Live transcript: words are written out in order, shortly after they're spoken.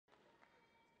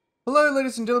Hello,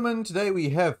 ladies and gentlemen. Today we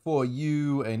have for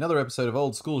you another episode of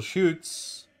Old School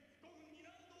Shoots.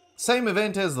 Same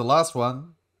event as the last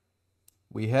one.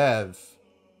 We have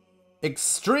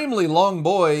extremely long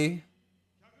boy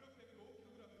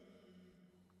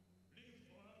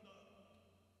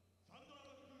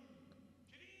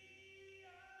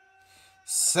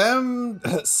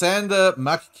Sander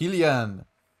Mac Kiljan,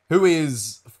 who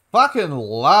is fucking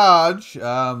large,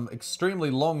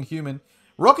 extremely long human,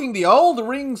 rocking the old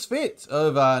rings fit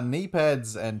of knee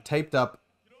pads and taped up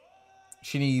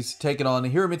shinnies, taking on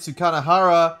Hiromitsu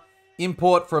Kanehara,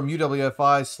 import from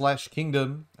UWFI /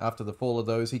 Kingdom. After the fall of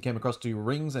those, he came across 2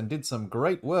 rings and did some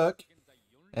great work.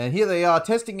 And here they are,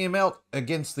 testing him out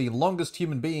against the longest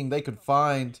human being they could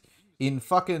find in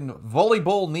fucking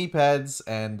volleyball knee pads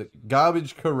and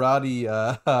garbage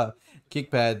karate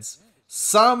kick pads.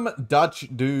 Some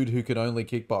Dutch dude who can only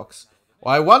kickbox.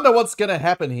 I wonder what's going to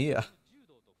happen here.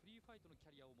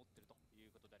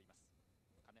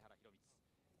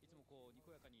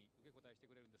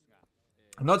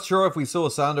 I'm not sure if we saw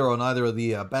Sander on either of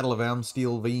the Battle of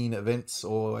Almsteel events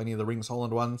or any of the Rings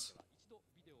Holland ones.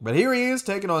 But here he is,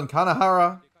 taking on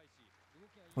Kanehara,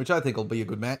 which I think will be a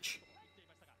good match.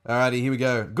 Alrighty, here we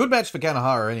go. Good match for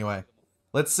Kanehara, anyway.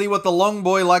 Let's see what the long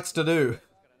boy likes to do.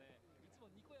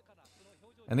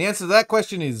 And the answer to that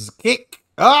question is kick.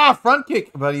 Front kick.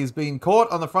 But he's been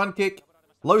caught on the front kick.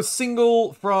 Low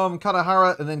single from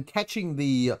Kanehara, and then catching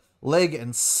the leg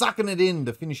and sucking it in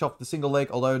to finish off the single leg.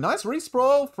 Although, nice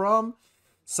re-sprawl from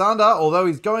Sander. Although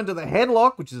he's going to the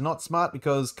headlock, which is not smart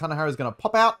because Kanehara is going to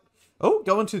pop out. Oh,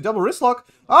 going to double wrist lock.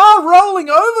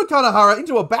 Rolling over Kanehara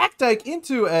into a back take,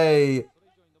 into a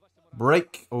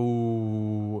break.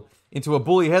 Oh, into a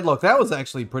bully headlock. That was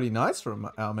actually pretty nice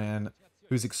from our man,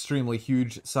 who's extremely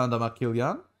huge, Sander Mac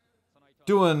Kiljan.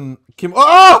 Doing Kim.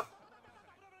 Oh!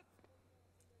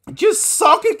 Just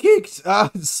soccer kicked.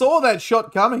 Saw that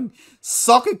shot coming.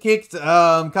 Soccer kicked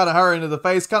Kanehara into the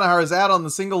face. Kanehara's out on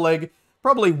the single leg.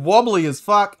 Probably wobbly as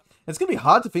fuck. It's going to be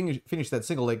hard to finish that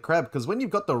single leg crab because when you've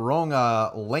got the wrong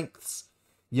lengths,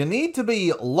 you need to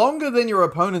be longer than your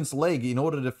opponent's leg in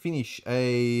order to finish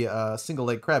a single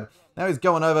leg crab. Now he's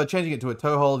going over, changing it to a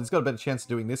toe hold. He's got a better chance of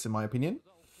doing this, in my opinion.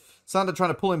 Sander trying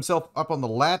to pull himself up on the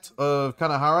lat of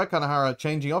Kanehara. Kanehara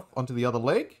changing off onto the other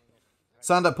leg.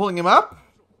 Sander pulling him up.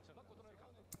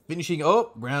 Finishing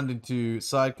up, round into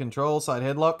side control, side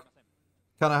headlock.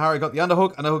 Kanehara got the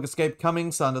underhook. Underhook escape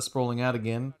coming. Sander sprawling out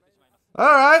again.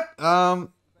 Alright,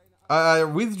 I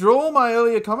withdraw my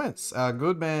earlier comments. Our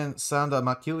good man, Sander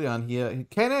Mac Kiljan here, he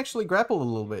can actually grapple a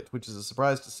little bit, which is a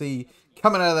surprise to see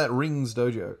coming out of that Rings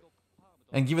dojo.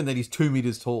 And given that he's 2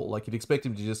 meters tall, like you'd expect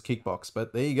him to just kickbox,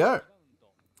 but there you go.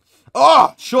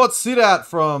 Oh, short sit out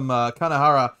from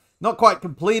Kanehara. Not quite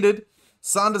completed.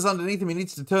 Sander's underneath him. He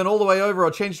needs to turn all the way over or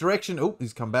change direction. Oh,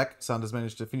 he's come back. Sander's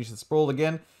managed to finish the sprawl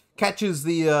again. Catches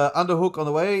the underhook on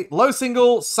the way. Low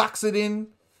single, sucks it in.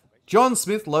 John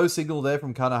Smith, low signal there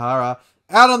from Kanehara.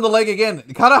 Out on the leg again.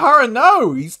 Kanehara,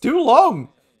 no! He's too long.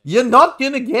 You're not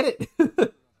going to get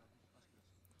it.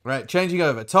 Right, changing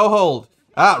over. Toe hold.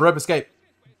 Rope escape.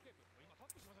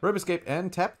 Rope escape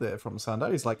and tap there from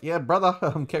Sander. He's like, yeah, brother,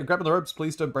 I'm grabbing the ropes.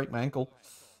 Please don't break my ankle.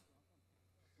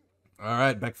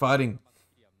 Alright, back fighting.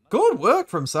 Good work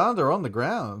from Sander on the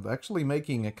ground. Actually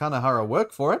making a Kanehara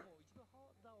work for it.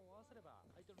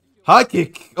 High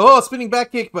kick. Oh, spinning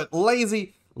back kick, but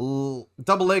lazy.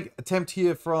 Double leg attempt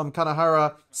here from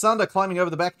Kanehara. Sander climbing over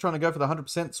the back, trying to go for the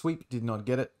 100% sweep. Did not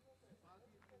get it.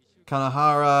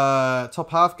 Kanehara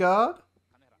top half guard.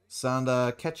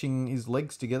 Sander catching his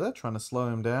legs together, trying to slow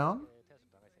him down.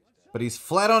 But he's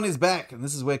flat on his back, and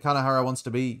this is where Kanehara wants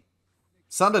to be.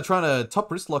 Sander trying to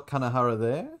top wrist lock Kanehara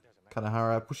there.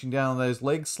 Kanehara pushing down those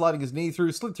legs, sliding his knee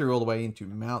through, slid through all the way into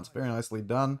mounts. Very nicely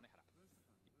done.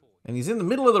 And he's in the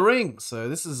middle of the ring, so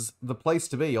this is the place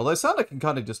to be. Although Sander can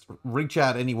kind of just reach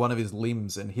out any one of his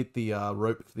limbs and hit the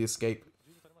rope for the escape.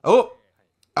 Oh!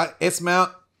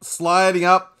 S-mount, sliding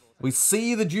up. We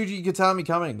see the Juji Katami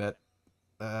coming, that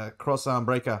cross-arm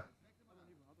breaker.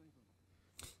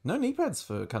 No knee pads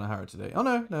for Kanehara today. Oh,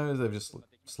 no, they've just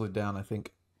slid down, I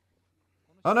think.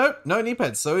 Oh, no knee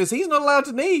pads. So he's not allowed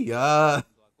to knee. What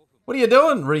are you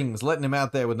doing, Rings? Letting him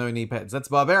out there with no knee pads. That's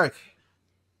barbaric.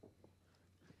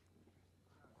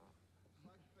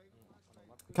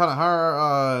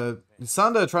 Kanehara,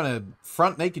 Sander trying to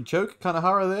front naked choke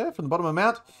Kanehara there from the bottom of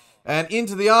mount. And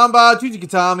into the armbar,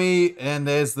 Jujikatami, and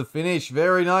there's the finish.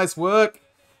 Very nice work.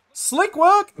 Slick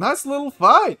work. Nice little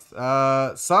fight.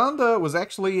 Sander was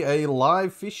actually a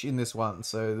live fish in this one,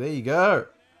 so there you go.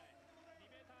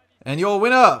 And your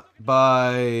winner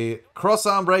by cross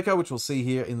arm breaker, which we'll see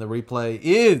here in the replay,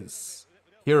 is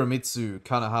Hiromitsu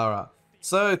Kanehara.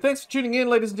 So thanks for tuning in,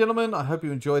 ladies and gentlemen. I hope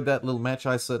you enjoyed that little match.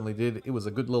 I certainly did. It was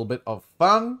a good little bit of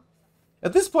fun.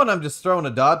 At this point, I'm just throwing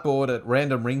a dartboard at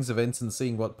random rings events and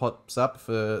seeing what pops up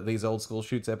for these old school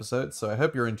shoots episodes. So I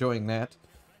hope you're enjoying that.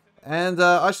 And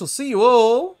I shall see you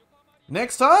all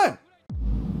next time.